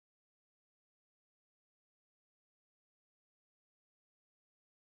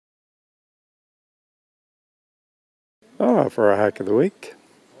For our hike of the week,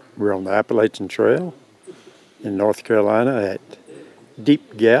 we're on the Appalachian Trail in North Carolina at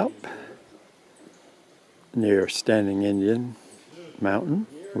Deep Gap near Standing Indian Mountain.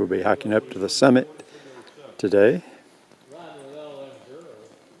 We'll be hiking up to the summit today.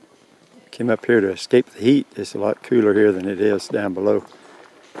 Came up here to escape the heat. It's a lot cooler here than it is down below.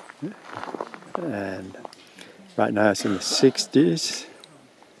 And right now it's in the 60s.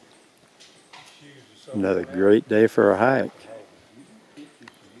 Another great day for a hike.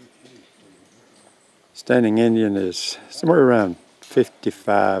 Standing Indian is somewhere around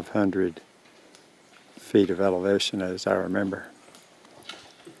 5,500 feet of elevation, as I remember.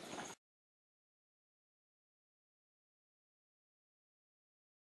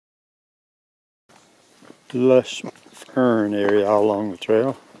 Lush fern area all along the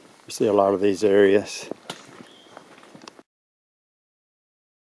trail. You see a lot of these areas.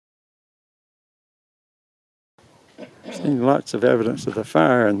 Seen lots of evidence of the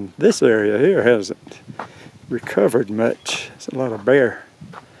fire, and this area here hasn't recovered much. It's a lot of bare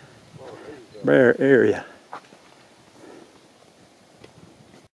area.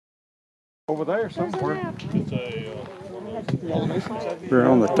 Over there somewhere. We're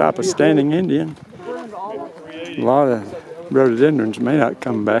on the top of Standing Indian. A lot of rhododendrons may not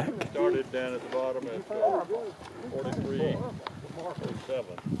come back. Started down at the bottom at 43, 47.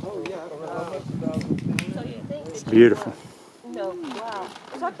 It's beautiful. No, wow.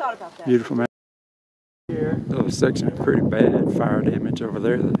 So I thought about that. Beautiful mountain. Little section of pretty bad fire damage over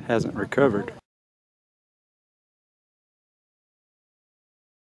there that hasn't recovered.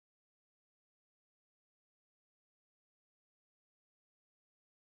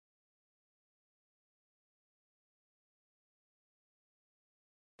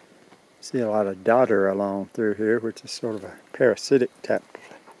 See a lot of dodder along through here, which is sort of a parasitic type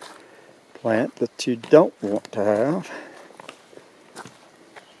plant that you don't want to have.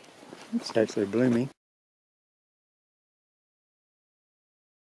 It's actually blooming.